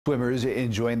Swimmers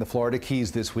enjoying the Florida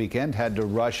Keys this weekend had to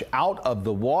rush out of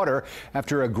the water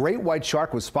after a great white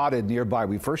shark was spotted nearby.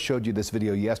 We first showed you this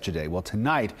video yesterday. Well,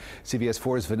 tonight, CBS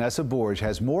 4's Vanessa Borge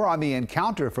has more on the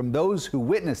encounter from those who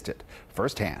witnessed it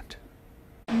firsthand.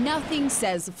 Nothing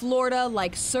says Florida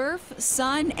like surf,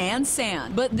 sun, and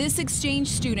sand. But this exchange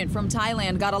student from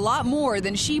Thailand got a lot more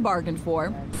than she bargained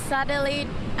for. Suddenly,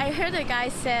 I heard the guy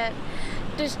said,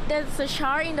 there's a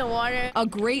shark in the water. A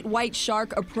great white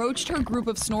shark approached her group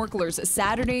of snorkelers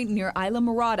Saturday near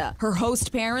Islamorada. Her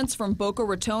host parents from Boca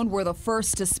Raton were the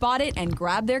first to spot it and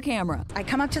grab their camera. I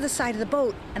come up to the side of the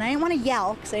boat, and I didn't want to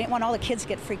yell because I didn't want all the kids to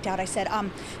get freaked out. I said,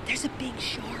 there's a big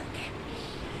shark.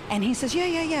 And he says,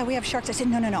 yeah, we have sharks. I said,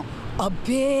 no, a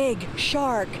big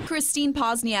shark. Christine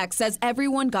Pozniak says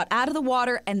everyone got out of the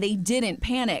water and they didn't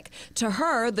panic. To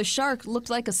her, the shark looked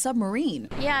like a submarine.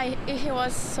 Yeah, it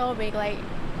was so big, like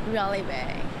really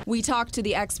big. We talked to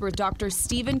the expert. Dr.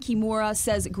 Stephen Kimura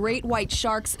says great white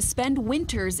sharks spend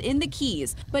winters in the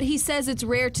Keys, but he says it's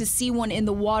rare to see one in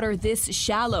the water this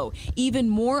shallow. Even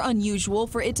more unusual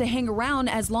for it to hang around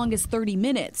as long as 30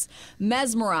 minutes.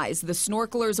 Mesmerized, the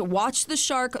snorkelers watched the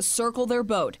shark circle their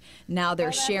boat. Now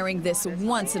they're sharing this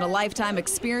once-in-a-lifetime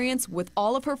experience with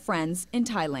all of her friends in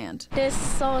Thailand. They're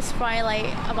so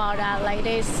sprightly about that, like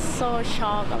they're so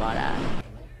shocked about that.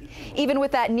 Even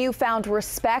with that newfound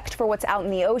respect for what's out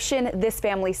in the ocean, this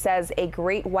family says a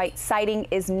great white sighting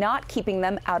is not keeping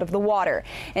them out of the water.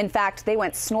 In fact, they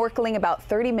went snorkeling about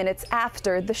 30 minutes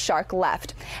after the shark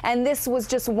left. And this was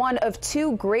just one of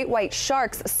two great white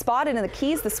sharks spotted in the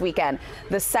Keys this weekend.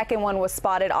 The second one was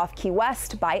spotted off Key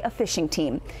West by a fishing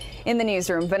team. In the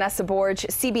newsroom, Vanessa Borge,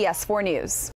 CBS 4 News.